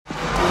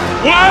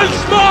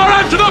Once more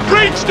into the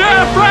breach,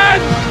 dear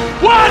friend!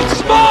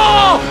 Once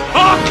more!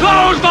 Or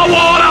close the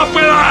wall up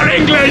with our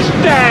English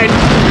dead!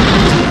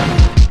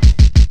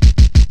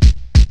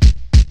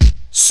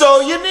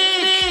 So unique!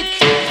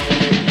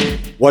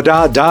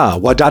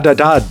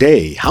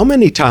 Wada-da-da-day. How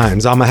many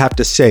times I'ma have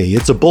to say,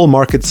 it's a bull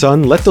market,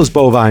 son, let those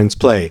bovines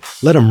play.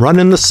 Let 'em run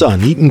in the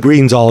sun, eating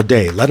greens all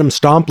day. Let 'em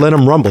stomp, let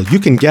 'em rumble. You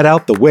can get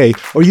out the way,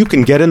 or you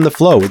can get in the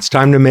flow. It's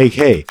time to make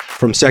hay.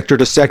 From sector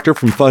to sector,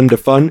 from fund to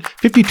fund,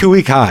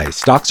 52-week highs.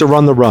 Stocks are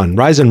on the run.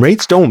 Rising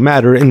rates don't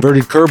matter.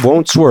 Inverted curve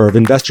won't swerve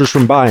investors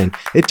from buying.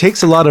 It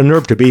takes a lot of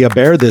nerve to be a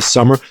bear this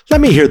summer. Let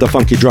me hear the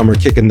funky drummer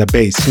kicking the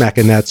bass,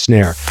 smacking that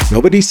snare.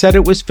 Nobody said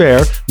it was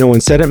fair. No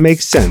one said it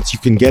makes sense. You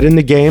can get in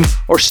the game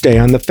or stay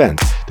on the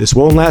fence. This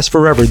won't last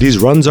forever. These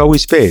runs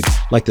always fade,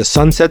 like the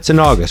sunsets in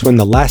August when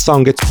the last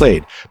song gets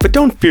played. But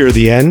don't fear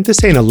the end.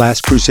 This ain't a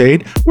last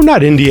crusade. We're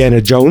not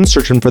Indiana Jones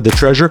searching for the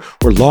treasure.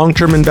 We're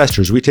long-term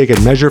investors. We take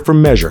it measure for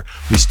measure.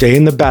 We stay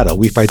in the battle.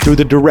 We fight through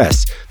the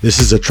duress. This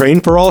is a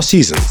train for all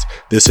seasons.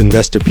 This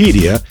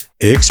Investopedia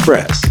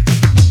Express.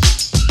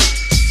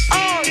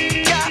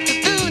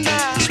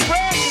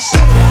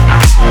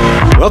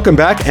 Welcome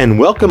back and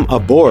welcome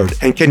aboard.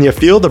 And can you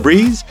feel the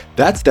breeze?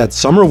 That's that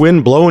summer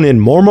wind blowing in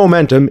more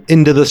momentum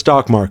into the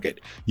stock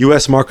market.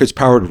 U.S. markets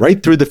powered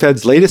right through the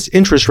Fed's latest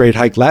interest rate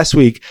hike last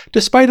week,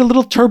 despite a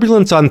little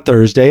turbulence on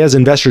Thursday as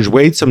investors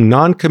weighed some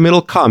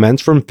non-committal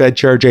comments from Fed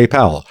Chair Jay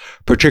Powell,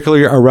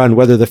 particularly around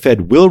whether the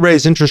Fed will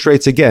raise interest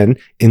rates again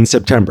in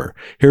September.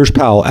 Here's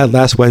Powell at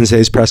last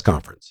Wednesday's press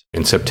conference.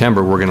 In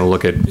September, we're going to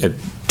look at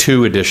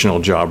 2 additional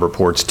job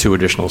reports, 2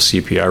 additional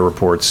CPI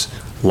reports,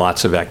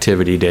 lots of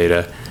activity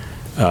data.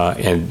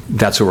 And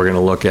that's what we're going to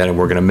look at, and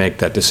we're going to make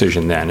that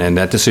decision then. And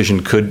that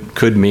decision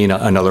could mean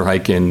another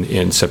hike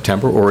in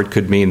September, or it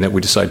could mean that we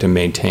decide to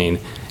maintain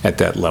at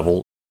that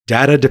level.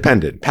 Data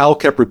dependent. Powell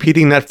kept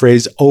repeating that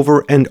phrase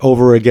over and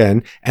over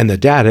again, and the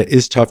data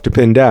is tough to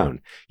pin down.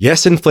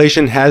 Yes,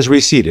 inflation has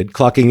receded,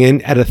 clocking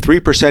in at a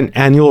 3%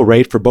 annual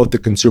rate for both the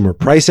Consumer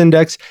Price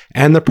Index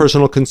and the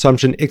Personal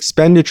Consumption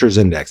Expenditures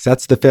Index.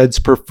 That's the Fed's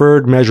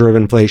preferred measure of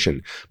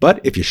inflation.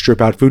 But if you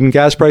strip out food and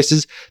gas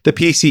prices, the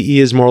PCE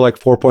is more like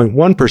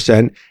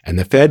 4.1%, and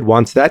the Fed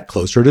wants that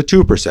closer to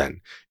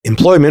 2%.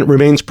 Employment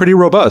remains pretty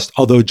robust,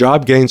 although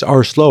job gains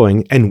are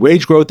slowing and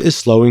wage growth is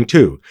slowing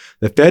too.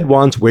 The Fed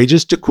wants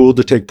wages to cool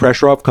to take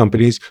pressure off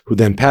companies who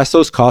then pass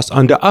those costs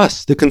on to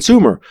us, the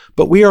consumer.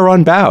 But we are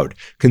unbowed.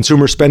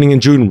 Consumer spending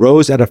in June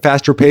rose at a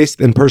faster pace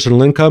than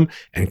personal income,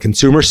 and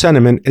consumer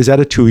sentiment is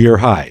at a 2-year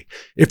high.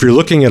 If you're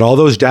looking at all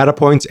those data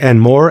points and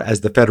more,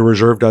 as the Federal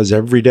Reserve does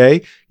every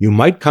day, you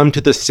might come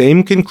to the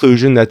same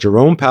conclusion that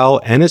Jerome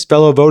Powell and his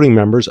fellow voting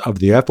members of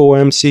the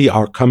FOMC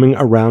are coming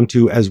around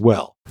to as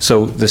well.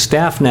 So the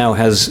staff now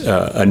has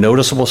a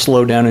noticeable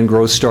slowdown in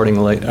growth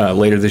starting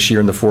later this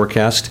year in the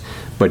forecast,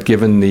 but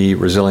given the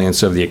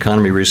resilience of the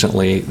economy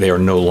recently, they are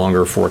no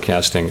longer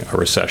forecasting a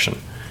recession.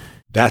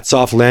 That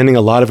soft landing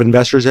a lot of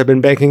investors have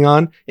been banking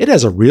on, it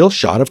has a real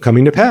shot of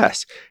coming to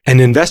pass. And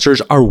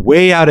investors are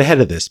way out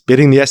ahead of this,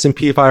 bidding the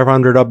S&P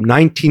 500 up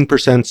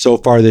 19% so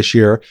far this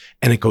year,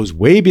 and it goes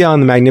way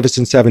beyond the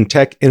Magnificent Seven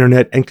tech,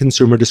 internet, and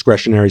consumer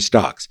discretionary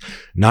stocks.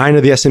 9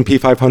 of the S&P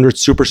 500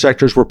 super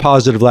sectors were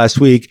positive last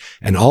week,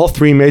 and all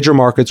 3 major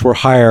markets were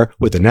higher,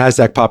 with the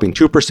Nasdaq popping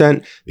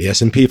 2%, the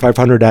S&P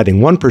 500 adding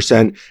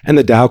 1%, and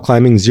the Dow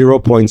climbing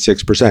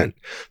 0.6%.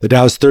 The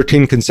Dow's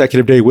 13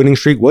 consecutive day winning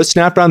streak was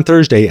snapped on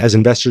Thursday as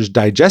investors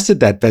digested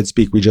that Fed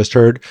speak we just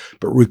heard,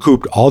 but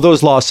recouped all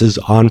those losses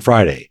on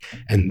Friday.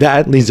 And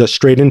that leads us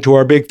straight into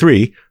our big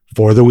 3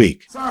 for the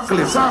week. Circle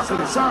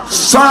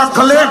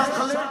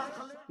it.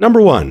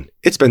 Number 1,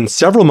 it's been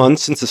several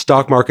months since the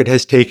stock market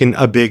has taken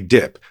a big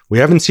dip. We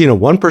haven't seen a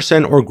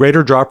 1% or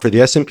greater drop for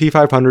the S&P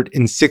 500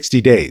 in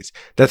 60 days.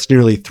 That's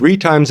nearly 3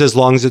 times as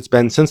long as it's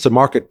been since the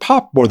market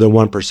popped more than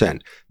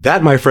 1%.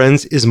 That, my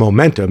friends, is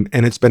momentum,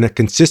 and it's been a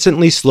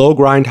consistently slow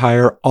grind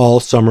higher all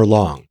summer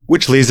long.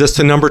 Which leads us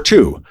to number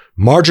 2.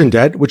 Margin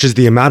debt, which is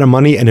the amount of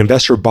money an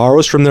investor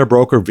borrows from their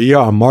broker via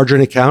a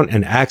margin account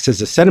and acts as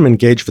a sentiment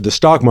gauge for the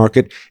stock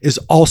market, is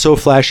also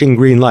flashing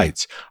green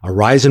lights. A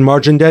rise in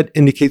margin debt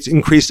indicates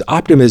increased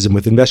optimism,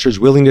 with investors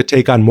willing to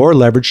take on more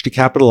leverage to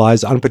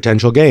capitalize on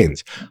potential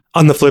gains.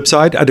 On the flip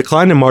side, a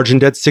decline in margin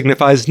debt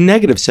signifies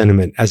negative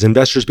sentiment as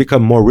investors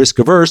become more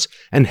risk-averse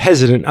and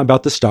hesitant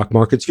about the stock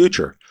market's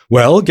future.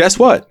 Well, guess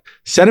what?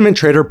 Sentiment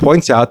Trader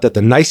points out that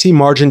the NYSE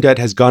margin debt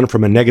has gone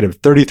from a negative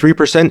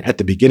 33% at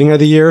the beginning of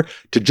the year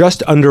to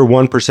just under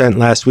 1%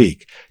 last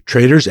week.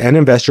 Traders and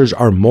investors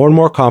are more and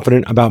more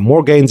confident about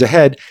more gains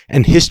ahead,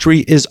 and history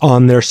is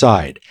on their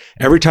side.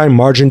 Every time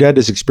margin debt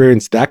has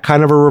experienced that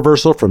kind of a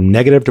reversal from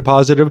negative to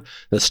positive,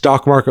 the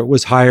stock market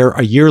was higher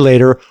a year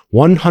later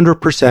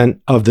 100%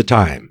 of the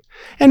time.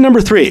 And number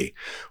 3,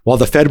 while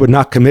the Fed would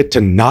not commit to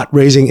not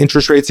raising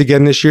interest rates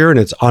again this year in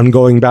its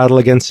ongoing battle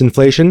against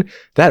inflation,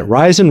 that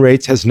rise in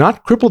rates has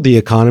not crippled the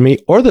economy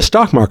or the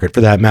stock market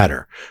for that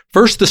matter.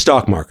 First, the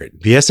stock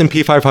market. The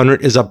S&P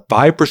 500 is up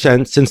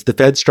 5% since the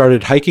Fed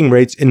started hiking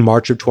rates in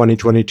March of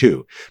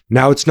 2022.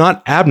 Now, it's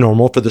not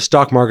abnormal for the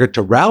stock market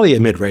to rally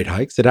amid rate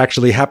hikes. It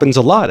actually happens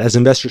a lot as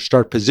investors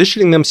start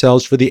positioning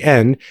themselves for the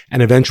end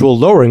and eventual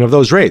lowering of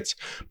those rates.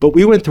 But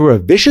we went through a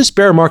vicious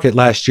bear market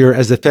last year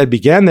as the Fed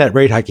began that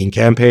rate hiking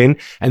campaign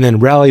and then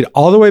rallied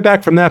all the way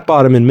back from that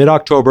bottom in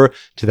mid-October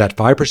to that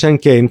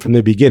 5% gain from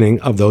the beginning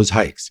of those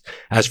hikes.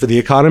 As for the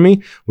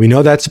economy, we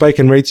know that spike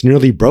in rates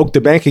nearly broke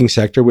the banking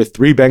sector with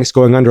 3 banks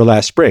going under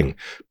last spring.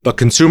 But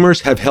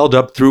consumers have held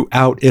up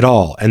throughout it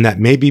all, and that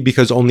may be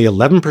because only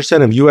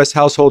 11% of U.S.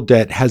 household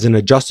debt has an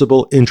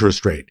adjustable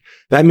interest rate.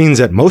 That means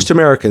that most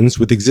Americans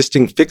with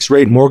existing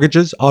fixed-rate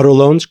mortgages, auto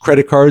loans,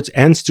 credit cards,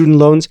 and student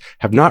loans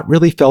have not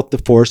really felt the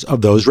force of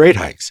those rate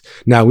hikes.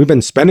 Now, we've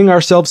been spending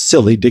ourselves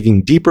silly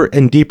digging deeper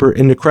and deeper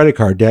into credit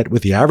card debt,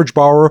 with the average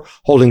borrower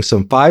holding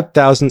some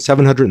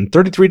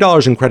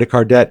 $5,733 in credit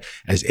card debt,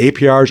 as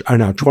APRs are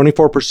now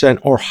 24%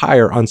 or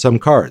higher on some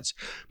cards.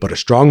 But a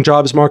strong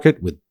jobs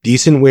market with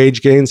decent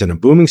wage gains and a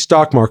booming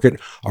stock market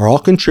are all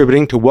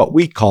contributing to what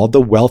we call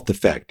the wealth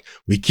effect.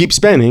 We keep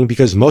spending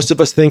because most of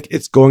us think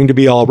it's going to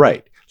be all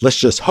right. Let's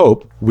just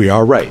hope we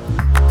are right.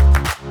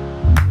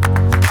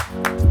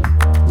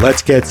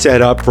 Let's get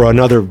set up for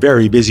another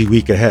very busy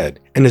week ahead.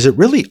 And is it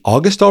really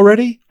August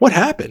already? What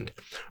happened?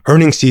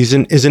 Earnings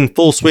season is in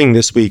full swing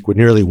this week, with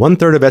nearly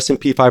 1/3 of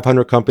S&P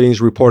 500 companies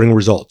reporting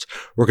results.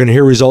 We're going to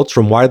hear results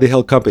from widely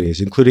held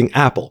companies, including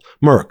Apple,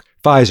 Merck,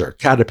 Pfizer,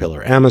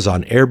 Caterpillar,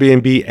 Amazon,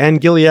 Airbnb, and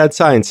Gilead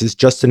Sciences,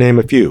 just to name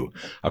a few.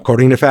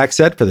 According to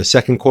FactSet, for the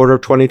second quarter of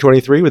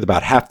 2023, with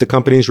about half the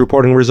companies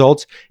reporting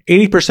results,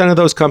 80% of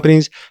those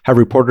companies have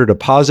reported a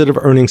positive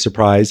earnings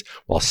surprise,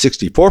 while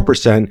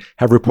 64%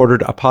 have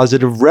reported a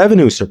positive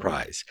revenue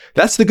surprise.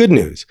 That's the good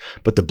news.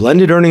 But the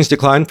blended earnings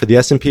decline for the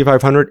S&P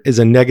 500 is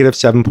a negative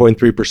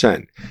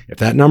 7.3%. If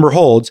that number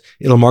holds,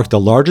 it'll mark the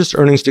largest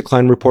earnings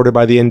decline reported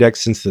by the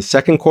index since the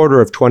second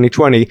quarter of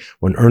 2020,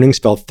 when earnings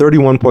fell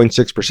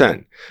 31.6%.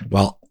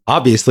 Well,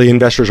 obviously,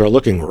 investors are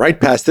looking right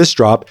past this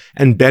drop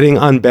and betting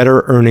on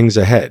better earnings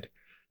ahead.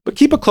 But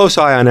keep a close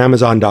eye on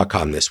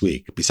Amazon.com this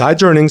week.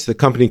 Besides earnings, the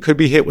company could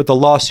be hit with a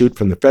lawsuit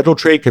from the Federal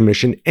Trade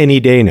Commission any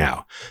day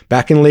now.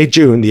 Back in late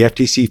June, the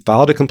FTC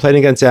filed a complaint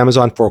against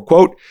Amazon for,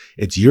 quote,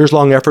 its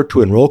years-long effort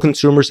to enroll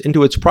consumers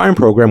into its Prime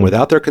program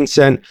without their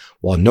consent,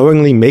 while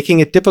knowingly making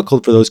it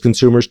difficult for those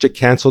consumers to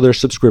cancel their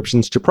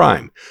subscriptions to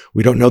Prime.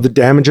 We don't know the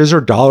damages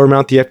or dollar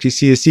amount the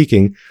FTC is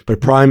seeking,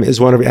 but Prime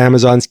is one of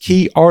Amazon's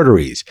key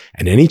arteries,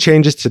 and any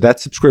changes to that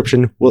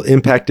subscription will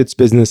impact its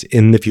business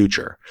in the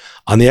future.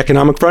 On the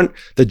economic front,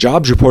 the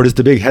jobs report is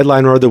the big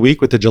headliner of the week,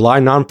 with the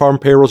July non-farm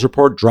payrolls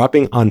report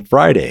dropping on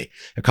Friday.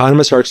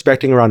 Economists are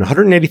expecting around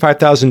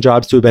 185,000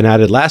 jobs to have been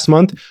added last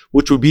month,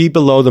 which would be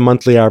below the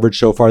monthly average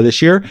so far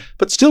this year,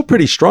 but still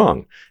pretty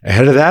strong.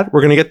 Ahead of that, we're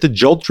going to get the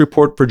JOLTS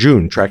report for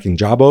June, tracking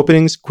job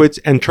openings, quits,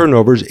 and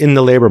turnovers in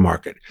the labor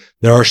market.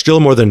 There are still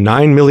more than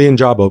 9 million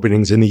job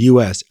openings in the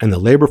U.S., and the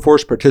labor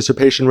force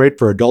participation rate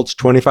for adults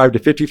 25 to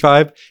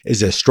 55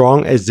 is as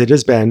strong as it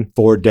has been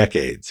for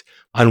decades.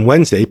 On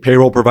Wednesday,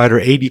 payroll provider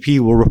ADP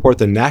will report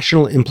the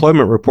National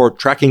Employment Report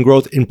tracking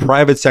growth in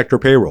private sector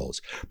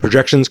payrolls.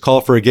 Projections call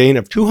for a gain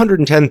of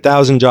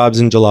 210,000 jobs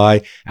in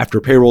July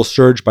after payrolls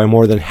surged by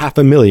more than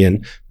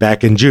 500,000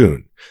 back in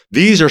June.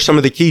 These are some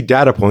of the key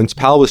data points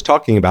Powell was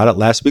talking about at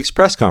last week's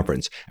press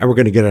conference, and we're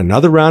going to get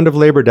another round of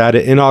labor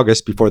data in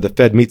August before the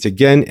Fed meets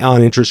again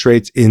on interest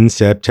rates in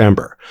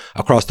September.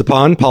 Across the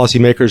pond,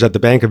 policymakers at the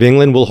Bank of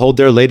England will hold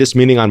their latest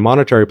meeting on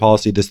monetary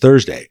policy this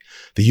Thursday.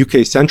 The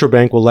UK Central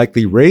Bank will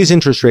likely raise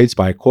interest rates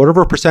by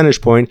 0.25 percentage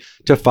point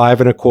to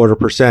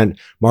 5.25%,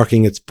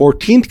 marking its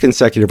 14th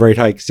consecutive rate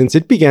hike since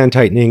it began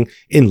tightening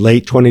in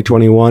late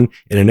 2021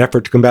 in an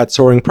effort to combat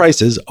soaring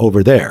prices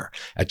over there.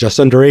 At just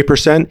under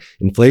 8%,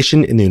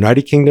 inflation in the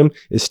United Kingdom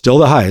is still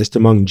the highest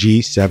among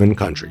G7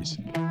 countries.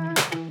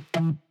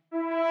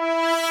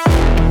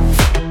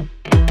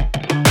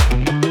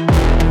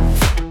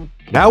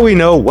 Now we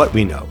know what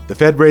we know. The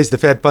Fed raised the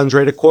Fed funds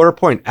rate 0.25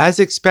 point, as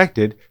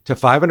expected, to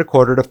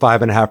 5.25% to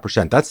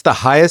 5.5%. That's the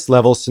highest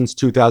level since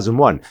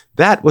 2001.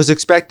 That was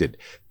expected.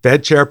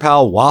 Fed Chair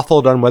Powell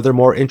waffled on whether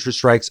more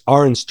interest hikes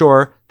are in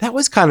store. That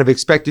was kind of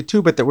expected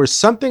too, but there was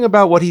something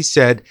about what he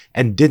said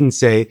and didn't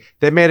say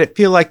that made it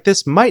feel like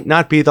this might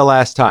not be the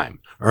last time.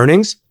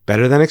 Earnings?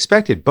 Better than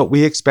expected, but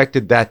we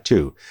expected that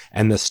too.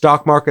 And the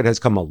stock market has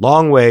come a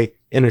long way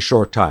in a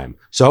short time.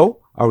 So,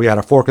 are we at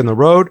a fork in the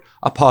road,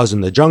 a pause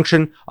in the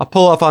junction, a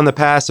pull-off on the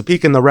pass, a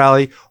peak in the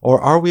rally,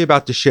 or are we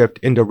about to shift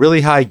into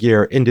really high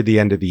gear into the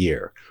end of the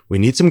year? We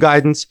need some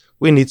guidance,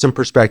 we need some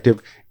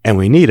perspective, and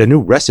we need a new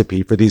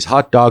recipe for these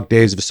hot dog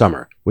days of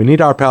summer. We need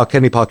our pal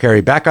Kenny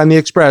Palcari back on the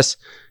Express,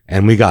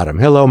 and we got him.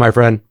 Hello, my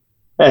friend.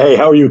 Hey,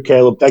 how are you,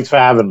 Caleb? Thanks for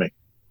having me.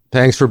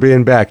 Thanks for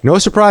being back. No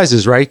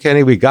surprises, right,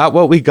 Kenny? We got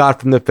what we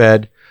got from the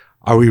Fed.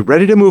 Are we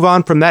ready to move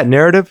on from that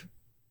narrative?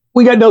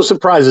 We got no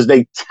surprises.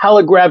 They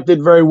telegraphed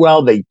it very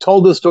well. They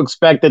told us to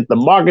expect it. The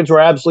markets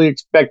were absolutely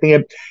expecting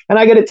it. And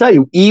I got to tell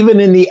you, even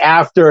in the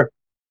after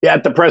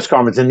at the press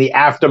conference in the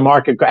after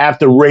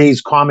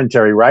Ray's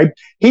commentary, right?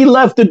 He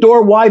left the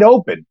door wide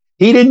open.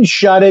 He didn't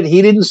shut it.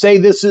 He didn't say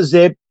this is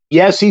it.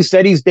 Yes, he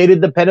said he's data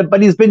dependent,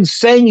 but he's been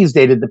saying he's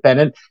data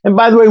dependent. And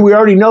by the way, we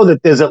already know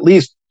that there's at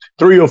least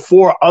 3 or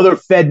 4 other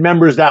Fed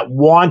members that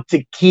want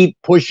to keep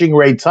pushing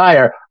rates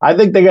higher. I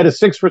think they got a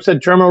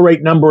 6% terminal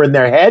rate number in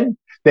their head.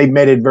 They've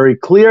made it very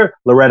clear.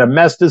 Loretta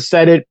Mester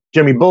said it.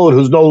 Jimmy Bullard,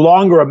 who's no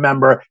longer a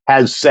member,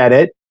 has said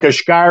it.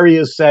 Kashkari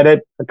has said it.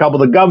 A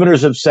couple of the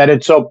governors have said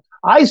it. So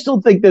I still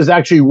think there's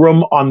actually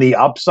room on the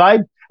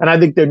upside. And I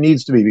think there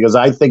needs to be, because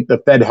I think the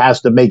Fed has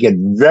to make it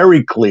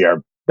very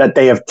clear that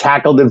they have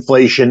tackled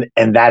inflation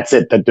and that's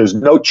it, that there's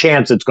no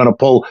chance it's going to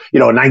pull, a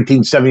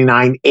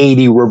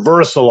 1979-80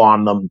 reversal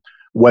on them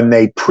when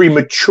they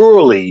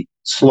prematurely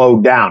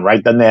slowed down,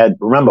 right? Then they had,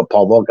 remember,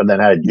 Paul Volcker then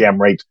had to jam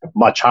rates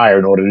much higher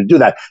in order to do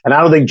that. And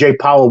I don't think Jay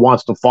Powell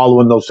wants to follow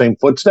in those same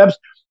footsteps.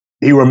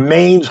 He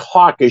remains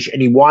hawkish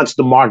and he wants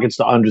the markets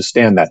to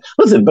understand that.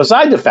 Listen,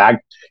 beside the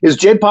fact is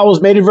Jay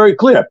Powell's made it very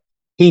clear.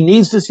 He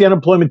needs to see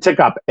unemployment tick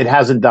up. It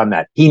hasn't done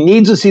that. He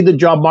needs to see the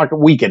job market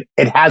weaken.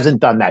 It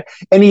hasn't done that.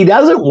 And he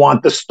doesn't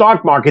want the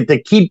stock market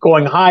to keep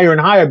going higher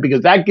and higher,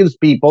 because that gives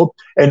people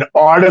an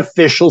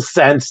artificial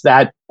sense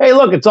that, hey,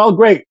 look, it's all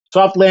great.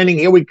 Soft landing,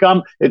 here we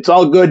come. It's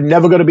all good.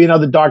 Never going to be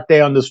another dark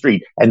day on the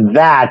street. And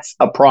that's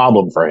a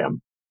problem for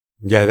him.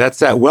 Yeah, that's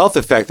that wealth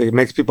effect that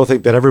makes people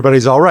think that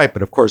everybody's all right.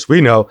 But of course,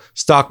 we know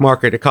stock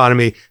market,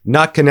 economy,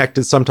 not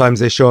connected. Sometimes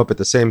they show up at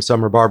the same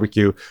summer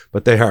barbecue,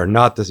 but they are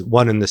not the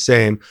one and the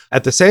same.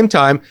 At the same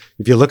time,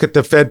 if you look at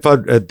the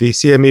the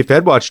CME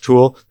FedWatch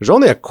tool, there's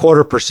only a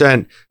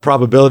 0.25%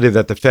 probability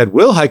that the Fed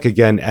will hike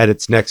again at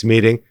its next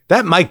meeting.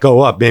 That might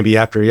go up maybe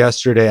after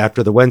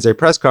the Wednesday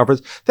press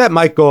conference. That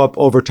might go up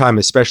over time,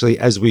 especially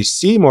as we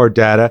see more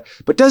data.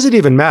 But does it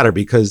even matter?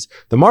 Because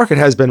the market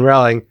has been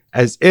rallying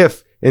as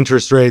if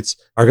interest rates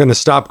are going to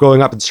stop going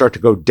up and start to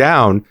go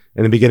down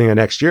in the beginning of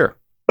next year.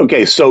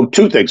 Okay, so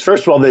 2 things.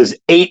 First of all, there's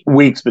 8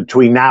 weeks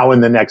between now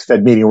and the next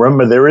Fed meeting.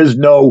 Remember, there is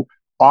no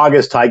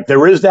August hike.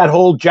 There is that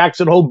whole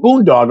Jackson Hole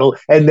boondoggle,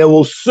 and there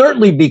will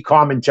certainly be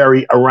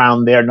commentary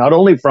around there, not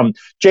only from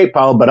Jay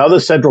Powell, but other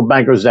central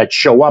bankers that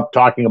show up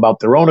talking about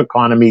their own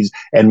economies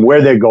and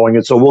where they're going.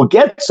 And so we'll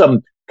get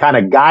some kind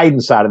of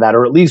guidance out of that,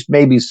 or at least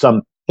maybe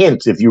some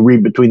hints if you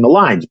read between the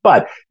lines.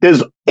 But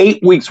there's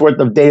 8 weeks worth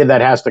of data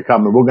that has to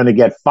come, and we're going to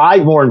get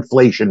 5 more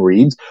inflation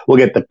reads. We'll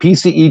get the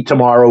PCE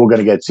tomorrow. We're going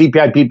to get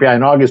CPI, PPI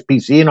in August,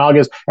 PCE in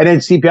August, and then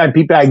CPI,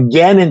 PPI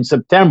again in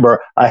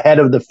September ahead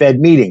of the Fed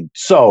meeting.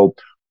 So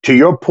to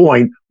your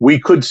point, we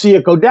could see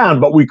it go down,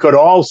 but we could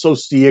also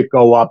see it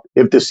go up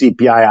if the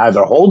CPI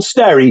either holds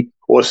steady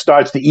or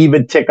starts to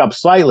even tick up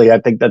slightly. I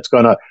think that's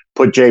going to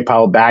put Jay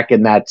Powell back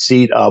in that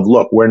seat of,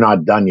 look, we're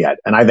not done yet.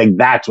 And I think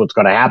that's what's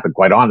going to happen,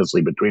 quite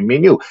honestly, between me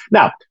and you.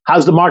 Now,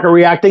 how's the market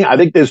reacting? I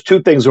think there's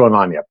 2 things going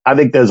on here. I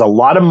think there's a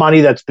lot of money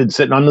that's been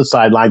sitting on the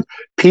sidelines,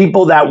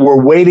 people that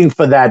were waiting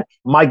for that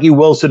Mikey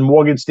Wilson,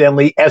 Morgan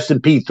Stanley,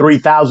 S&P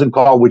 3000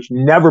 call, which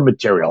never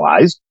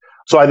materialized.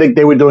 So I think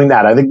they were doing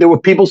that. I think there were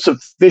people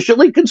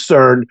sufficiently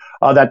concerned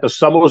that the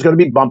summer was going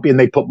to be bumpy, and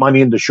they put money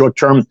into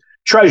short-term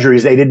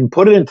treasuries. They didn't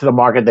put it into the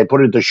market. They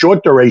put it into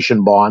short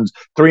duration bonds,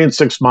 3 and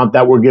 6 month,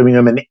 that were giving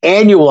them an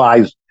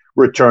annualized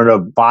return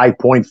of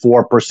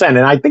 5.4%. And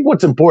I think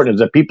what's important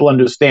is that people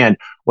understand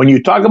when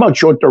you talk about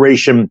short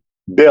duration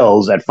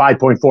bills at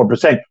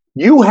 5.4%,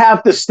 you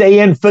have to stay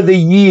in for the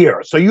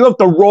year. So you have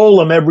to roll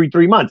them every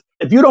 3 months.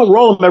 If you don't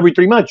roll them every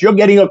 3 months, you're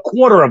getting a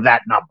quarter of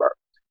that number.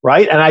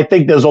 Right. And I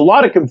think there's a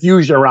lot of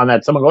confusion around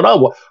that. Someone going,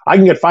 oh, well, I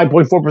can get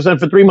 5.4%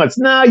 for 3 months.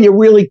 No, you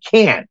really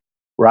can't.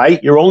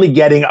 Right. You're only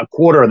getting a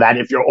quarter of that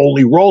if you're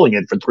only rolling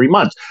it for 3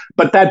 months.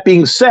 But that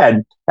being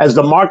said, as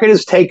the market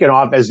has taken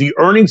off, as the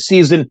earnings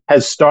season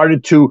has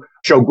started to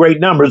show great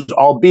numbers,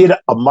 albeit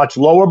a much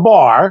lower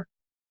bar,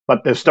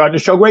 but they're starting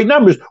to show great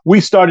numbers, we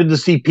started to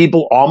see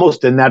people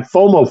almost in that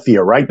FOMO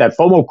fear, right? That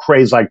FOMO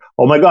craze, like,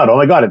 oh my God,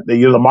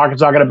 the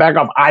market's not going to back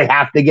off. I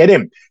have to get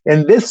in.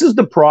 And this is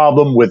the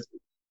problem with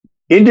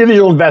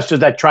individual investors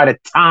that try to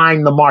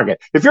time the market.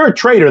 If you're a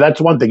trader, that's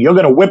one thing. You're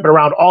going to whip it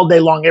around all day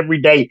long,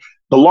 every day.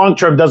 The long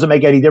term doesn't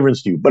make any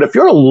difference to you. But if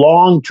you're a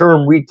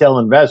long-term retail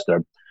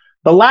investor,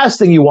 the last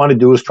thing you want to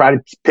do is try to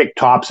pick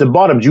tops and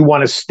bottoms. You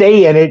want to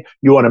stay in it.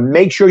 You want to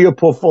make sure your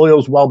portfolio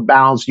is well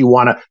balanced. You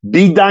want to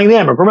be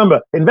dynamic.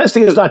 Remember,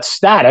 investing is not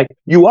static.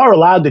 You are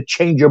allowed to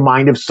change your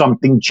mind if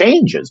something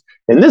changes.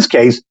 In this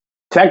case,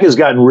 tech has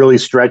gotten really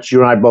stretched.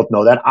 You and I both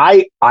know that.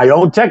 I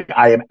own tech.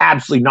 I am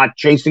absolutely not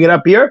chasing it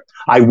up here.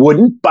 I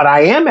wouldn't, but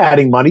I am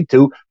adding money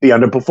to the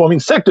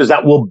underperforming sectors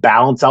that will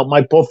balance out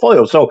my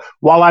portfolio. So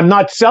while I'm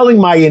not selling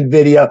my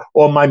NVIDIA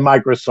or my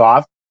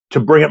Microsoft to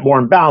bring it more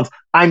in balance,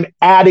 I'm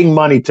adding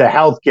money to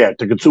healthcare,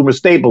 to consumer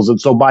staples. And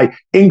so by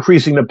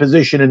increasing the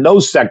position in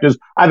those sectors,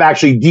 I've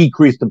actually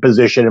decreased the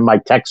position in my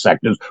tech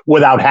sectors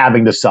without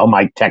having to sell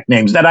my tech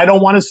names that I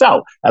don't want to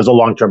sell as a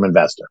long-term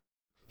investor.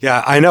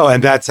 Yeah, I know.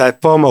 And that's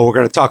that FOMO. We're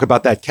going to talk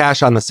about that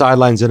cash on the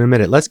sidelines in a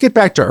minute. Let's get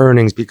back to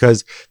earnings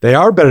because they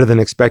are better than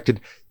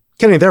expected.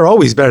 Kenny, they're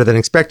always better than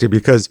expected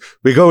because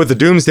we go with the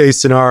doomsday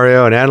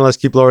scenario and analysts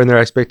keep lowering their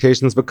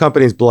expectations, but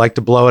companies like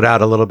to blow it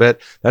out a little bit.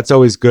 That's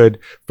always good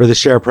for the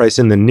share price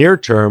in the near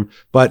term.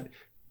 But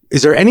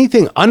is there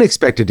anything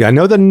unexpected? I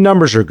know the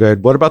numbers are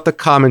good. What about the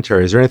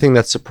commentary? Is there anything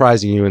that's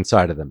surprising you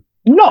inside of them?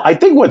 No, I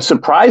think what's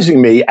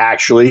surprising me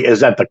actually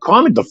is that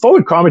the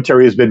forward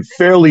commentary has been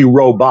fairly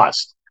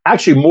robust,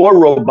 actually more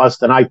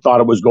robust than I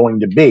thought it was going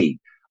to be.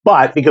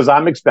 But because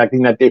I'm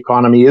expecting that the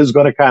economy is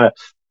going to kind of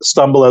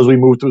stumble as we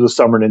move through the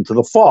summer and into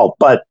the fall.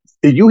 But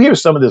did you hear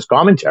some of this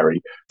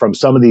commentary from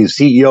some of these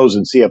CEOs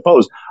and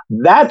CFOs?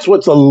 That's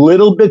what's a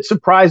little bit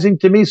surprising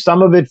to me.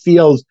 Some of it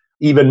feels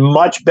even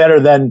much better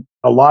than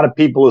a lot of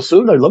people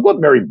assumed. Look what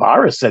Mary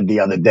Barra said the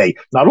other day.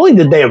 Not only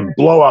did they have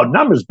blowout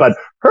numbers, but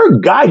her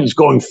guidance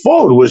going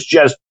forward was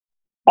just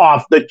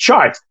off the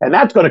charts. And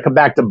that's going to come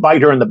back to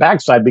bite her in the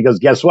backside because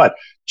guess what?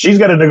 She's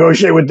going to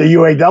negotiate with the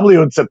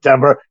UAW in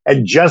September.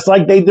 And just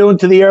like they do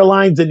to the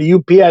airlines and the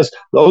UPS,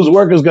 those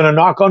workers are going to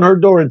knock on her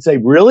door and say,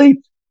 really?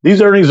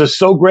 These earnings are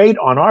so great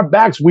on our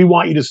backs. We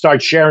want you to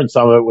start sharing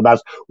some of it with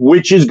us,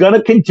 which is going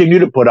to continue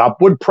to put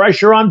upward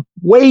pressure on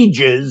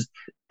wages.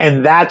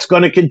 And that's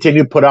going to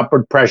continue to put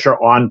upward pressure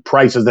on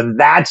prices. And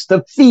that's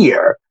the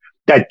fear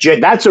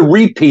that's a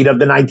repeat of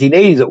the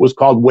 1980s. It was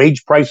called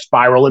wage price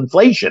spiral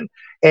inflation.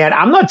 And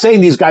I'm not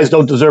saying these guys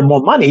don't deserve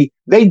more money.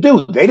 They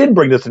do. They didn't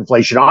bring this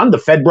inflation on. The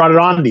Fed brought it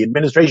on. The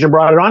administration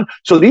brought it on.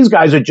 So these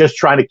guys are just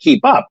trying to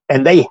keep up,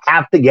 and they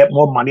have to get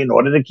more money in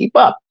order to keep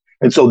up.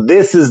 And so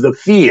this is the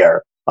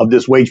fear of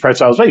this wage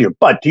price inflation.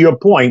 But to your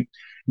point,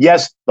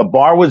 yes, the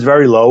bar was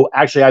very low.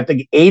 Actually, I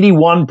think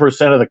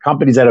 81% of the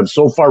companies that have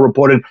so far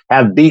reported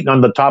have beaten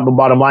on the top and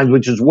bottom lines,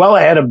 which is well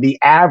ahead of the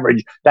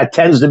average that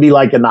tends to be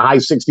like in the high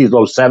 60s,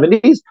 low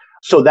 70s.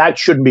 So that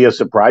shouldn't be a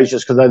surprise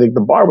just because I think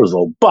the bar was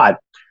low. But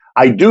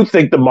I do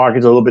think the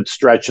market's a little bit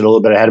stretched and a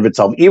little bit ahead of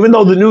itself. Even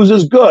though the news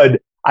is good,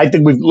 I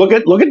think look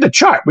at the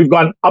chart. We've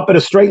gone up in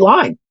a straight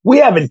line. We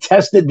haven't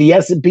tested the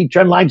S&P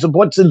trend line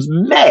support since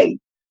May.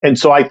 And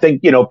so I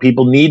think,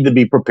 people need to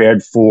be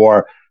prepared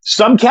for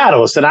some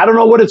catalyst. And I don't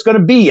know what it's going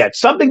to be yet.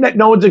 Something that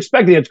no one's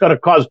expecting. It's going to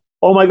cause,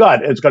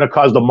 it's going to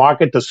cause the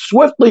market to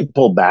swiftly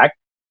pull back,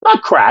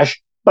 not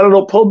crash, but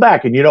it'll pull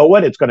back. And you know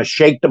what? It's going to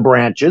shake the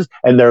branches.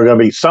 And there are going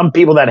to be some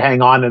people that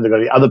hang on and there are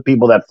going to be other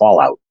people that fall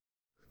out.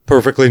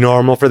 Perfectly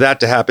normal for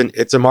that to happen.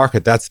 It's a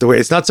market. That's the way.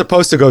 It's not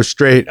supposed to go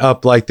straight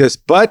up like this.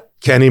 But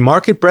Kenny,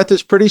 market breadth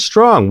is pretty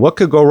strong. What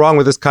could go wrong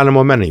with this kind of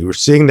momentum? You were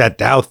seeing that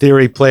Dow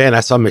theory play, and I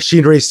saw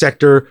machinery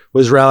sector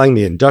was rallying.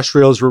 The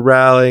industrials were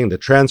rallying. The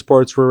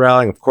transports were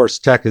rallying. Of course,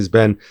 tech has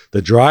been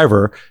the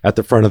driver at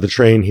the front of the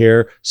train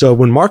here. So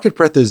when market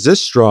breadth is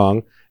this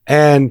strong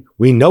and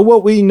we know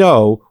what we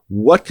know,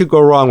 what could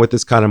go wrong with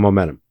this kind of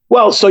momentum?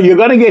 Well, so you're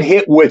going to get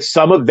hit with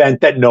some event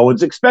that no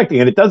one's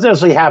expecting. And it doesn't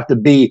necessarily have to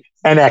be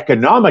an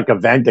economic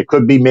event. It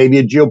could be maybe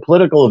a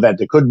geopolitical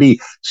event. It could be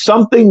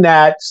some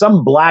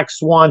black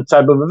swan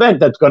type of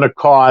event that's going to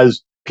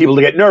cause people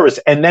to get nervous.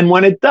 And then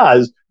when it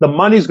does, the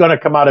money's going to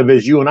come out of,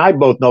 as you and I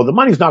both know, the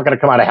money's not going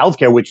to come out of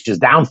healthcare, which is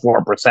down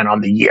 4%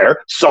 on the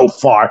year so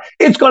far.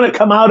 It's going to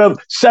come out of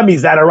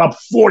semis that are up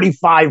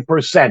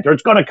 45%, or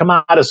it's going to come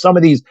out of some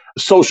of these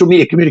social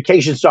media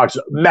communication stocks.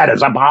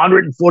 Meta's up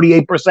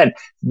 148%.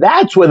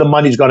 That's where the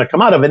money's going to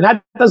come out of. And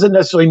that doesn't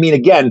necessarily mean,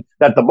 again,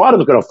 that the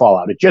bottom is going to fall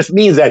out. It just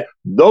means that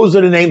those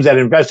are the names that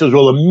investors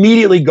will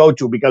immediately go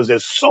to because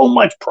there's so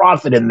much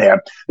profit in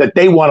there that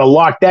they want to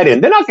lock that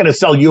in. They're not going to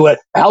sell you a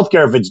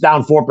healthcare if it's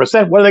down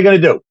 4%. What are they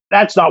going to do?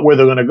 That's not where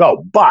they're going to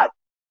go. But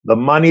the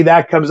money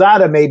that comes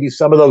out of maybe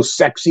some of those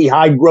sexy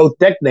high growth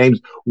tech names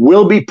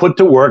will be put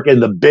to work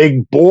in the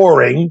big,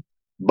 boring,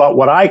 but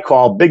what I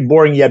call big,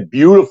 boring, yet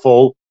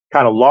beautiful,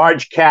 kind of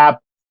large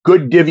cap,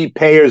 good divvy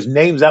payers,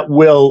 names that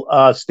will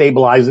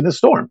stabilize in a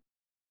storm.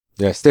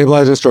 Yeah,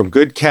 stabilize in a storm.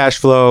 Good cash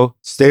flow,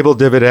 stable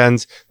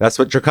dividends. That's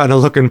what you're kind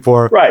of looking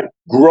for. Right.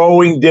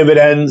 Growing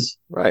dividends.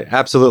 Right.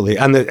 Absolutely.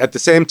 And at the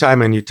same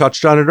time, and you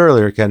touched on it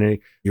earlier, Kenny,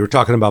 you were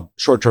talking about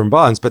short-term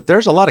bonds, but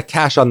there's a lot of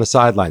cash on the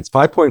sidelines.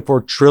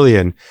 $5.4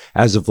 trillion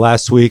as of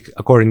last week,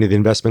 according to the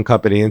Investment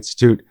Company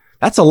Institute.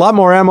 That's a lot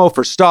more ammo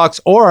for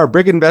stocks. Or are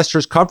big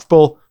investors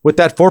comfortable with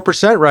that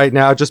 4% right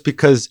now just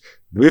because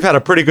we've had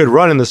a pretty good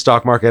run in the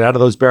stock market out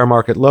of those bear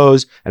market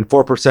lows, and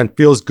 4%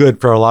 feels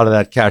good for a lot of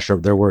that cash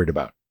they're worried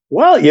about?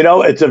 Well,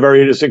 it's a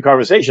very interesting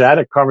conversation. I had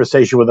a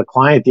conversation with a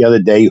client the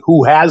other day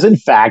who has, in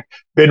fact,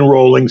 been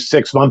rolling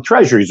 6-month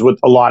treasuries with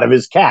a lot of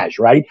his cash,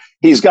 right?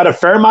 He's got a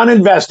fair amount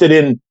invested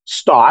in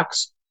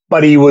stocks,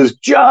 but he was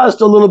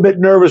just a little bit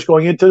nervous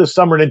going into the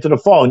summer and into the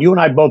fall. And you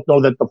and I both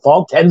know that the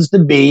fall tends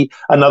to be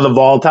another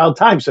volatile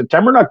time.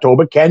 September and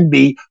October can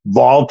be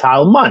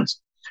volatile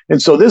months.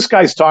 And so this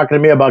guy's talking to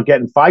me about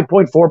getting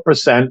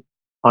 5.4%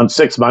 on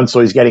 6 months. So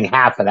he's getting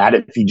half of that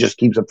if he just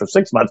keeps it for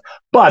 6 months.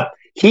 But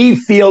he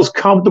feels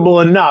comfortable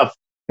enough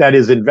that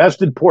his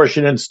invested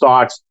portion in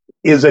stocks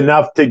is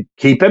enough to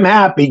keep him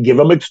happy, give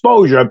him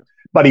exposure,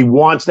 but he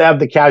wants to have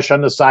the cash on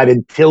the side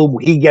until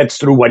he gets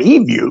through what he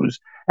views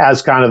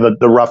as kind of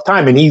the rough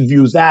time. And he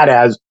views that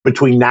as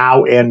between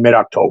now and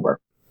mid-October.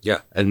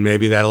 Yeah, and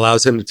maybe that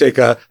allows him to take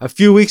a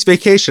few weeks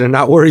vacation and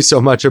not worry so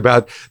much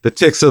about the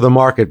ticks of the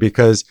market,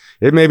 because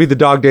it may be the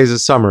dog days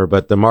of summer,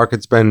 but the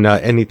market's been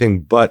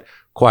anything but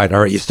quiet.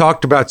 All right, you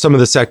talked about some of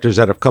the sectors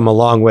that have come a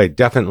long way.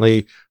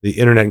 Definitely the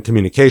internet and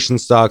communication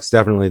stocks,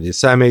 definitely the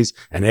semis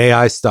and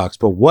AI stocks.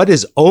 But what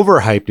is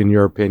overhyped in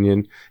your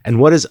opinion, and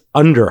what is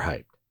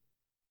underhyped?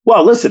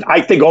 Well, listen,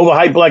 I think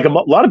overhyped like a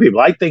lot of people.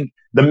 I think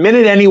the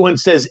minute anyone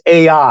says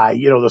AI,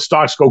 the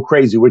stocks go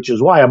crazy, which is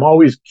why I'm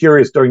always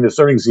curious during this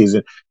earnings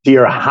season to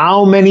hear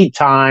how many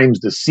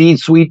times the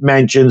C-suite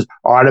mentions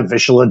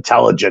artificial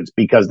intelligence,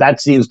 because that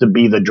seems to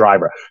be the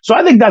driver. So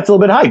I think that's a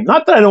little bit hype.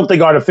 Not that I don't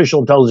think artificial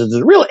intelligence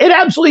is real. It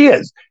absolutely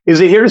is.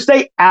 Is it here to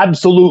stay?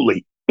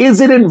 Absolutely.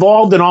 Is it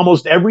involved in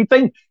almost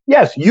everything?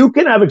 Yes, you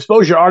can have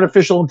exposure to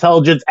artificial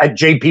intelligence at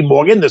JP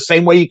Morgan the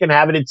same way you can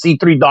have it at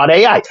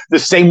C3.ai, the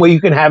same way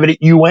you can have it at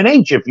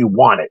UNH if you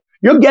want it.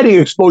 You're getting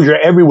exposure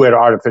everywhere to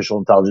artificial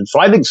intelligence. So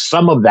I think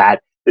some of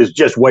that is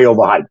just way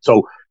overhyped.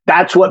 So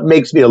that's what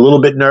makes me a little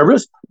bit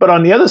nervous. But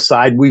on the other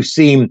side, we've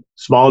seen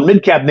small and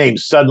mid-cap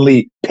names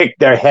suddenly pick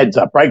their heads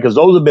up, right? Because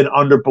those have been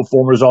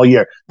underperformers all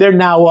year. They're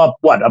now up,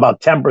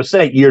 about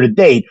 10% year to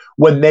date,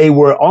 when they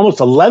were almost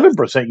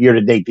 11% year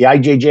to date. The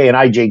IJJ and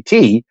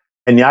IJT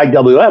and the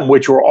IWM,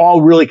 which were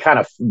all really kind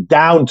of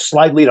down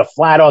slightly to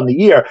flat on the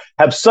year,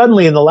 have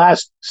suddenly in the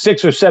last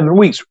 6 or 7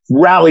 weeks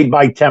rallied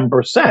by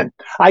 10%.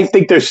 I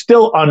think they're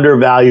still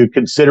undervalued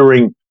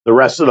considering the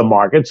rest of the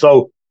market.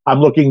 So I'm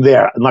looking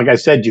there. And like I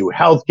said to you,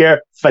 healthcare,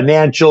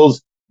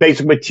 financials,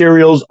 basic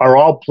materials are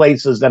all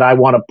places that I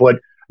want to put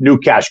new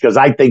cash, because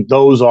I think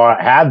those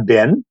have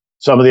been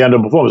some of the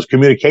underperformers.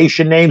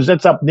 Communication names,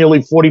 that's up nearly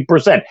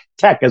 40%.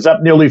 Tech is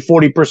up nearly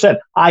 40%.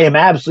 I am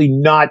absolutely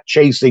not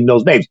chasing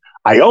those names.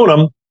 I own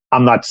them.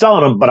 I'm not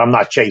selling them, but I'm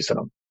not chasing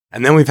them.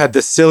 And then we've had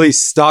the silly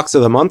stocks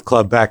of the month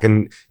club back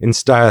in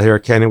style here,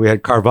 Kenny. We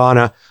had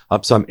Carvana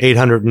up some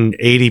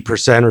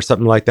 880% or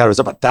something like that. It was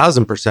up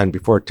 1,000%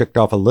 before it ticked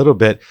off a little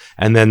bit.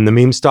 And then the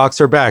meme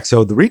stocks are back.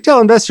 So the retail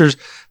investors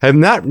have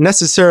not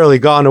necessarily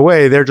gone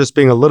away. They're just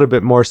being a little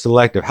bit more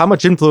selective. How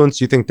much influence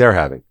do you think they're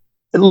having?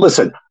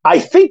 Listen, I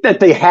think that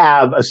they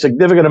have a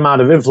significant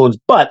amount of influence,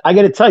 but I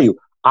got to tell you,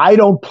 I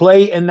don't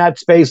play in that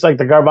space like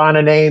the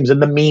Carvana names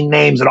and the meme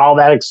names and all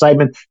that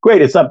excitement.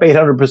 Great, it's up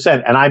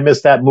 800%, and I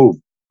missed that move.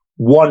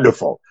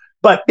 Wonderful.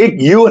 But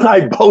you and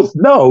I both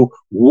know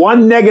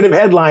one negative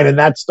headline and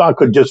that stock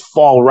could just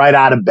fall right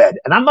out of bed.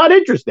 And I'm not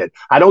interested.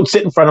 I don't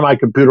sit in front of my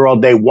computer all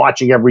day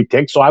watching every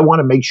tick. So I want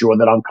to make sure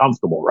that I'm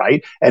comfortable,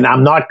 right? And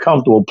I'm not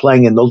comfortable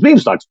playing in those meme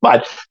stocks.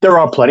 But there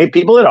are plenty of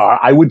people that are.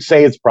 I would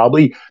say it's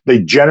probably the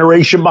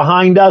generation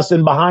behind us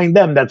and behind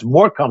them that's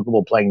more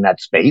comfortable playing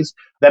that space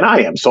than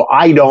I am. So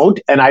I don't.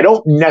 And I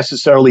don't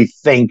necessarily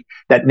think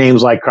that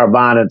names like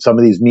Carvana and some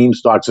of these meme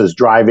stocks is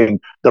driving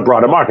the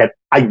broader market.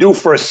 I do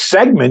for a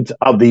segment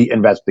of the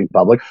investing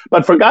public,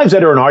 but for guys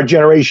that are in our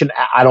generation,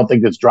 I don't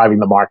think it's driving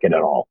the market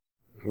at all.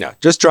 Yeah,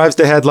 just drives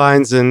the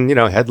headlines, and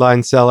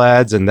headlines sell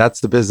ads, and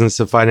that's the business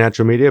of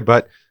financial media.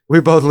 But we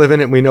both live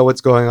in it and we know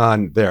what's going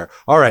on there.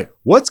 All right,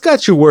 what's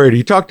got you worried?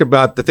 You talked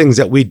about the things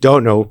that we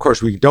don't know. Of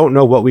course, we don't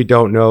know what we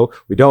don't know.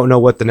 We don't know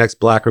what the next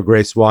black or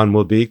gray swan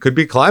will be. Could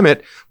be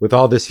climate with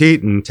all this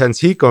heat and intense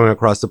heat going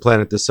across the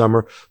planet this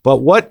summer. But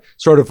what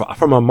sort of,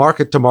 from a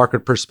market to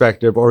market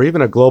perspective or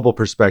even a global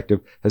perspective,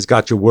 has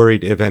got you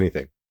worried, if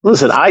anything?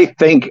 Listen, I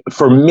think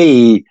for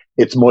me,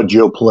 it's more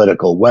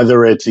geopolitical,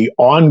 whether it's the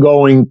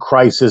ongoing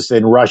crisis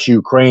in Russia,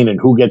 Ukraine,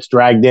 and who gets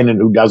dragged in and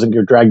who doesn't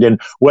get dragged in,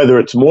 whether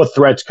it's more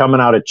threats coming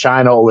out of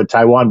China or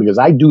Taiwan, because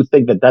I do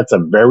think that that's a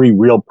very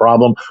real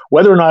problem.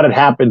 Whether or not it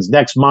happens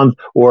next month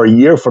or a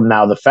year from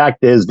now, the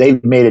fact is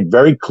they've made it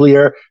very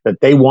clear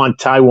that they want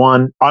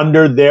Taiwan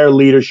under their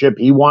leadership.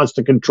 He wants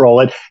to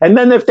control it. And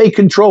then if they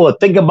control it,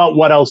 think about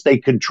what else they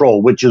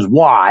control, which is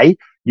why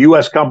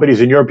U.S.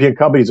 companies and European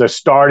companies are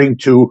starting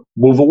to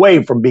move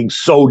away from being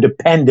so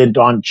dependent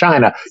on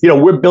China.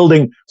 We're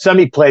building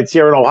semi plants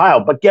here in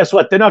Ohio, but guess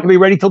what? They're not going to be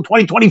ready till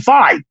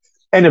 2025.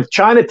 And if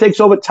China takes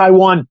over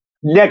Taiwan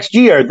next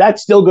year,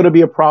 that's still going to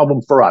be a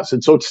problem for us.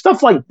 And so it's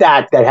stuff like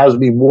that has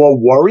me more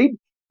worried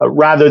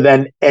rather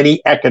than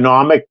any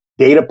economic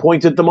data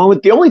points at the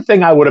moment. The only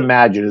thing I would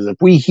imagine is if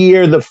we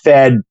hear the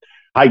Fed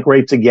hike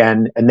rates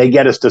again and they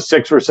get us to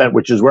 6%,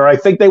 which is where I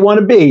think they want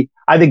to be,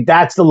 I think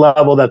that's the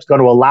level that's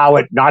going to allow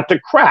it not to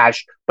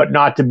crash, but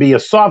not to be a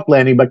soft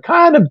landing, but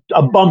kind of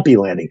a bumpy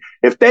landing.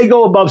 If they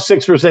go above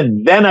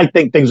 6%, then I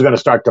think things are going to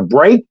start to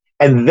break.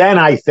 And then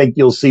I think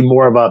you'll see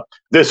more of a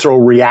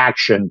visceral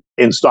reaction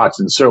in stocks,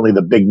 and certainly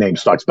the big name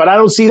stocks. But I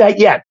don't see that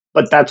yet.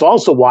 But that's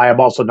also why I'm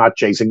also not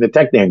chasing the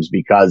tech names,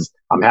 because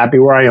I'm happy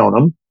where I own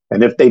them.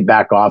 And if they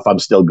back off, I'm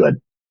still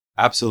good.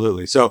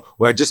 Absolutely. So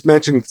I just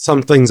mentioned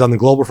some things on the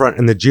global front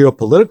and the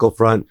geopolitical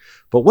front,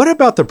 but what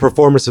about the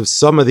performance of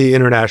some of the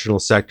international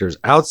sectors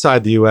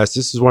outside the U.S.?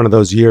 This is one of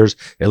those years,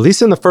 at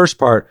least in the first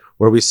part,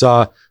 where we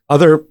saw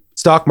other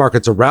stock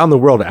markets around the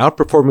world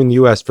outperforming the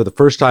U.S. for the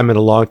first time in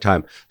a long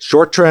time.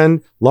 Short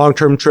trend,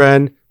 long-term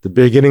trend, the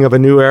beginning of a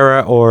new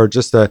era, or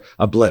just a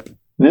blip?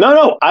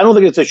 No, I don't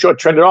think it's a short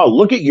trend at all.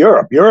 Look at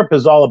Europe. Europe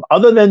is all up,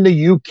 other than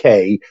the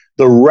UK,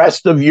 the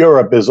rest of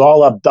Europe is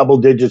all up double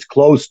digits,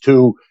 close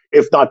to,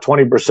 if not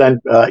 20%,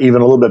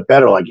 even a little bit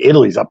better. Like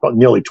Italy's up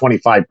nearly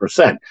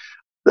 25%.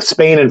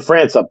 Spain and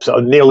France up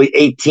nearly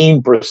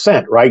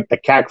 18%, right? The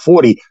CAC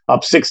 40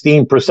 up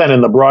 16%,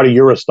 and the broader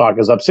Eurostock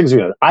is up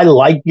 60%. I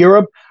like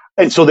Europe,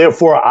 and so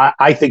therefore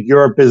I think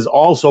Europe is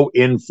also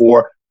in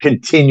for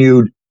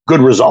continued good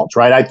results,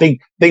 right? I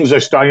think things are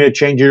starting to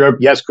change in Europe.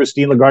 Yes,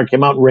 Christine Lagarde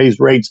came out and raised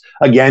rates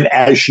again.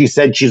 As she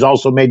said, she's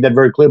also made that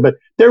very clear, but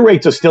their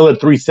rates are still at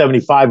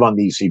 3.75 on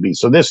the ECB.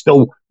 So they're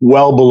still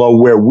well below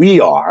where we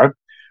are,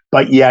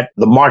 but yet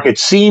the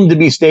markets seem to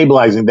be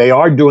stabilizing. They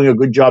are doing a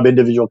good job,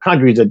 individual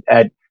countries,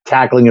 at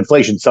tackling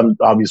inflation, some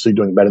obviously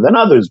doing better than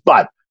others,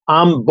 but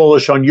I'm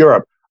bullish on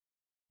Europe.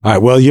 All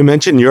right. Well, you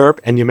mentioned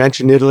Europe and you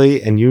mentioned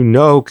Italy, and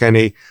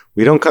Kenny,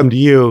 we don't come to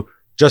you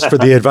just for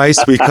the advice.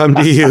 We come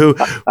to you.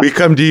 We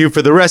come to you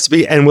for the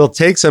recipe, and we'll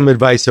take some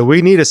advice. So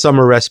we need a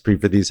summer recipe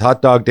for these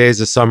hot dog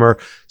days of summer,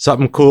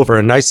 something cool for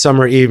a nice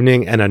summer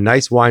evening and a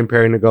nice wine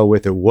pairing to go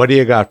with it. What do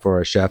you got for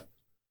us, Chef?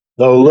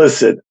 So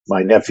listen,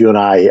 my nephew and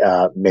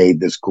I made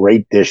this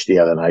great dish the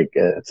other night.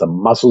 It's a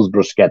mussels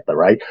bruschetta,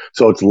 right?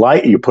 So it's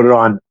light. You put it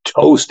on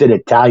toasted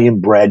Italian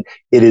bread.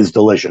 It is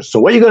delicious. So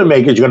what you're going to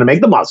make is you're going to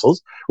make the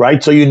mussels,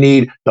 right? So you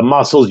need the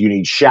mussels, you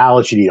need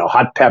shallots, you need a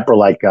hot pepper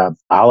like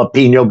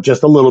jalapeno,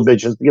 just a little bit,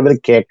 just to give it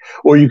a kick.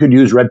 Or you could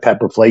use red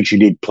pepper flakes. You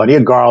need plenty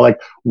of garlic,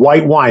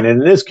 white wine.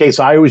 And in this case,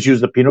 I always use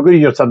the Pinot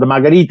Grigio Santa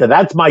Margherita.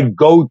 That's my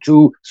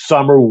go-to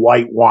summer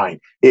white wine.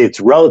 It's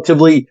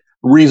relatively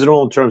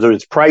reasonable in terms of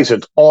its price.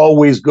 It's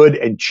always good,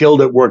 and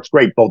chilled it works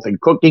great, both in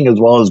cooking as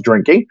well as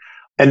drinking.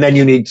 And then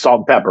you need salt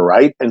and pepper,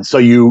 right? And so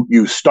you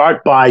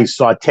start by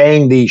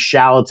sauteing the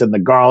shallots and the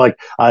garlic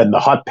and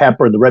the hot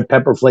pepper and the red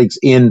pepper flakes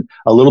in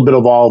a little bit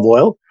of olive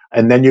oil.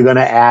 And then you're going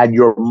to add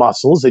your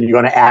mussels, and you're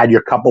going to add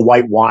your cup of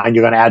white wine.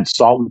 You're going to add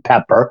salt and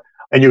pepper,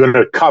 and you're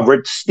going to cover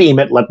it, steam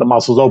it, let the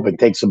mussels open. It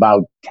takes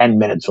about 10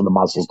 minutes for the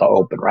mussels to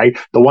open, right?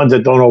 The ones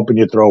that don't open,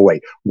 you throw away.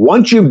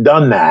 Once you've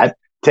done that,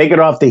 take it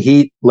off the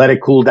heat, let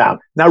it cool down.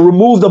 Now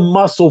remove the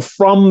mussel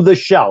from the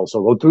shell.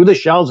 So go through the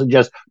shells and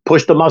just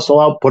push the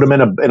mussel out, put them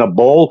in a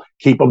bowl,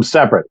 keep them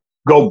separate.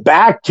 Go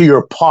back to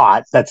your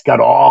pot that's got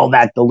all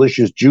that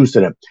delicious juice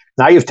in it.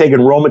 Now you've taken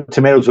Roma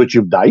tomatoes, which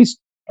you've diced,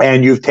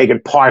 and you've taken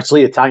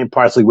parsley, Italian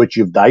parsley, which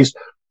you've diced.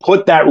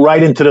 Put that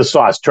right into the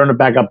sauce. Turn it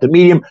back up to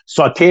medium.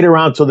 Saute it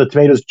around so the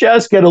tomatoes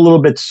just get a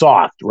little bit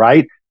soft,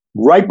 right?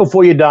 Right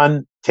before you're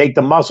done, take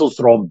the mussels,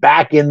 throw them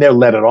back in there,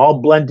 let it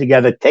all blend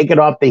together, take it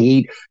off the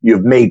heat.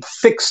 You've made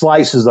thick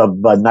slices of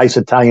nice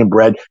Italian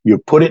bread.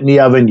 You've put it in the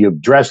oven.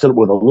 You've dressed it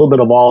with a little bit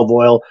of olive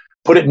oil,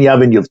 put it in the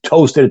oven. You've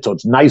toasted it so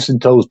it's nice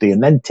and toasty.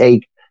 And then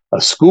take a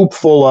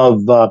scoopful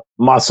of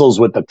mussels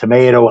with the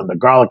tomato and the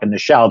garlic and the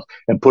shallots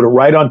and put it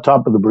right on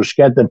top of the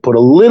bruschetta and put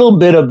a little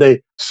bit of the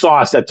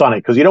sauce that's on it,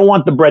 because you don't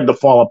want the bread to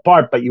fall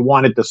apart, but you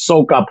want it to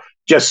soak up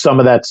just some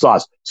of that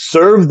sauce.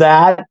 Serve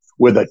that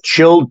with a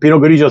chilled Pinot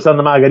Grigio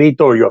Santa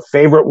Margherita or your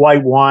favorite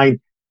white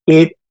wine.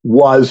 It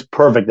was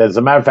perfect. As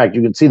a matter of fact,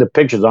 you can see the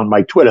pictures on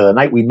my Twitter. The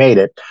night we made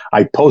it,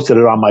 I posted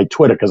it on my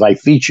Twitter because I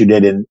featured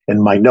it in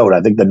my note.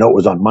 I think the note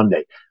was on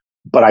Monday,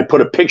 but I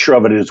put a picture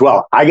of it as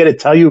well. I got to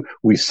tell you,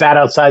 we sat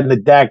outside in the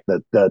deck.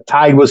 The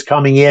tide was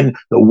coming in.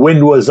 The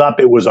wind was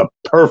up. It was a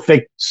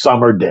perfect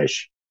summer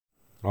dish.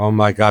 Oh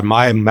my God,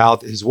 my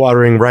mouth is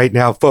watering right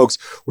now, folks.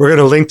 We're going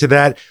to link to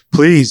that.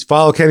 Please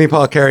follow Kenny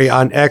Polcari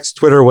on X,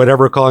 Twitter,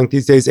 whatever we're calling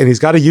these days. And he's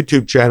got a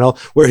YouTube channel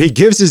where he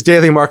gives his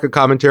daily market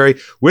commentary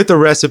with a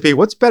recipe.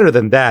 What's better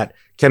than that?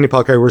 Kenny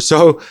Polcari, we're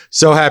so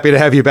happy to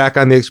have you back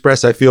on The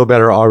Express. I feel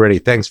better already.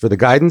 Thanks for the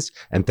guidance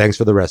and thanks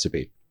for the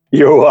recipe.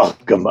 You're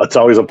welcome. It's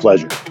always a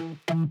pleasure.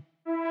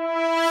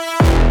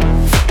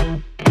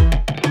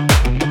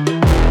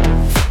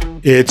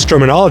 It's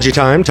terminology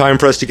time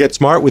for us to get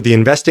smart with the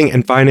investing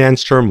and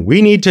finance term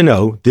we need to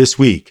know this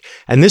week.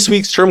 And this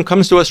week's term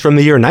comes to us from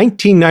the year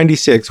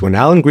 1996, when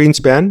Alan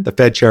Greenspan, the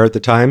Fed chair at the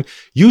time,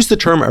 used the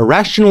term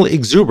irrational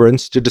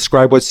exuberance to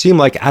describe what seemed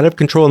like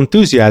out-of-control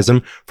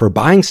enthusiasm for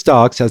buying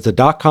stocks as the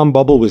dot-com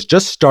bubble was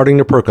just starting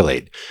to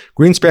percolate.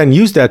 Greenspan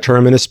used that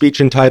term in a speech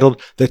entitled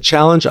The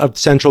Challenge of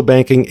Central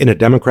Banking in a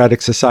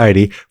Democratic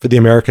Society for the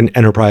American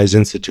Enterprise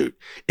Institute.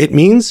 It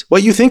means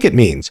what you think it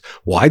means: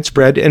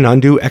 widespread and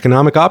undue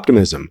economic optimism.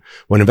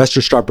 When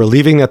investors start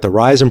believing that the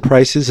rise in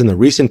prices in the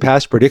recent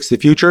past predicts the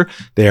future,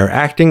 they are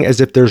acting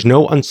as if there's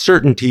no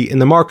uncertainty in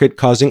the market,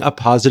 causing a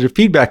positive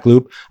feedback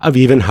loop of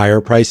even higher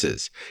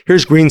prices.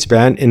 Here's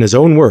Greenspan in his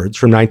own words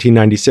from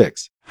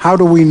 1996. How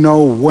do we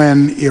know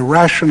when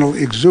irrational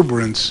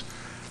exuberance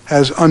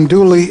has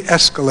unduly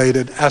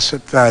escalated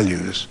asset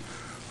values,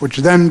 which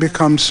then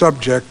become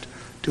subject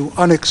to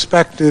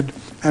unexpected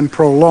and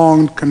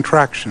prolonged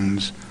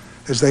contractions,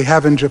 as they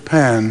have in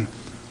Japan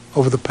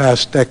over the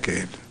past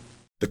decade?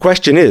 The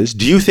question is,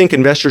 do you think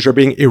investors are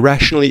being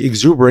irrationally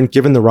exuberant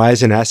given the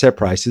rise in asset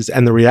prices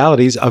and the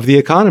realities of the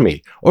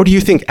economy? Or do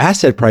you think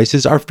asset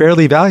prices are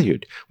fairly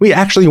valued? We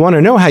actually want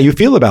to know how you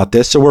feel about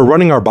this, so we're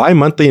running our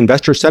bi-monthly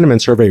investor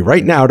sentiment survey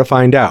right now to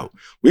find out.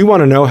 We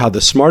want to know how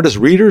the smartest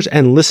readers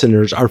and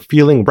listeners are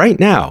feeling right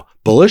now.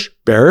 Bullish,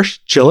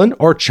 bearish, chillin',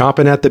 or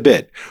chomping at the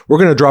bit. We're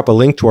going to drop a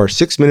link to our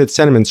 6-minute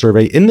sentiment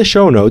survey in the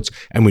show notes,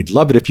 and we'd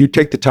love it if you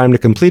take the time to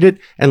complete it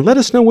and let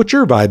us know what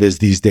your vibe is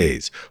these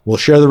days. We'll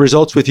share the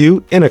results with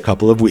you in a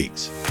couple of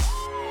weeks.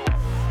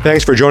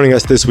 Thanks for joining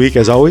us this week,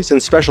 as always,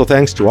 and special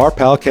thanks to our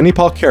pal Kenny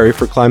Paul Carey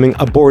for climbing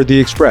aboard the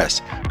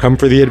Express. Come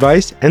for the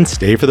advice and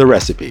stay for the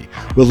recipe.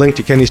 We'll link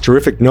to Kenny's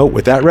terrific note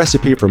with that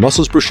recipe for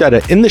mussels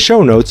bruschetta in the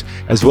show notes,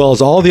 as well as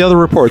all the other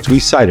reports we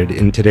cited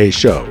in today's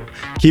show.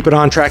 Keep it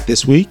on track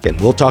this week, and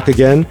we'll talk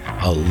again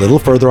a little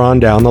further on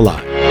down the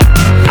line.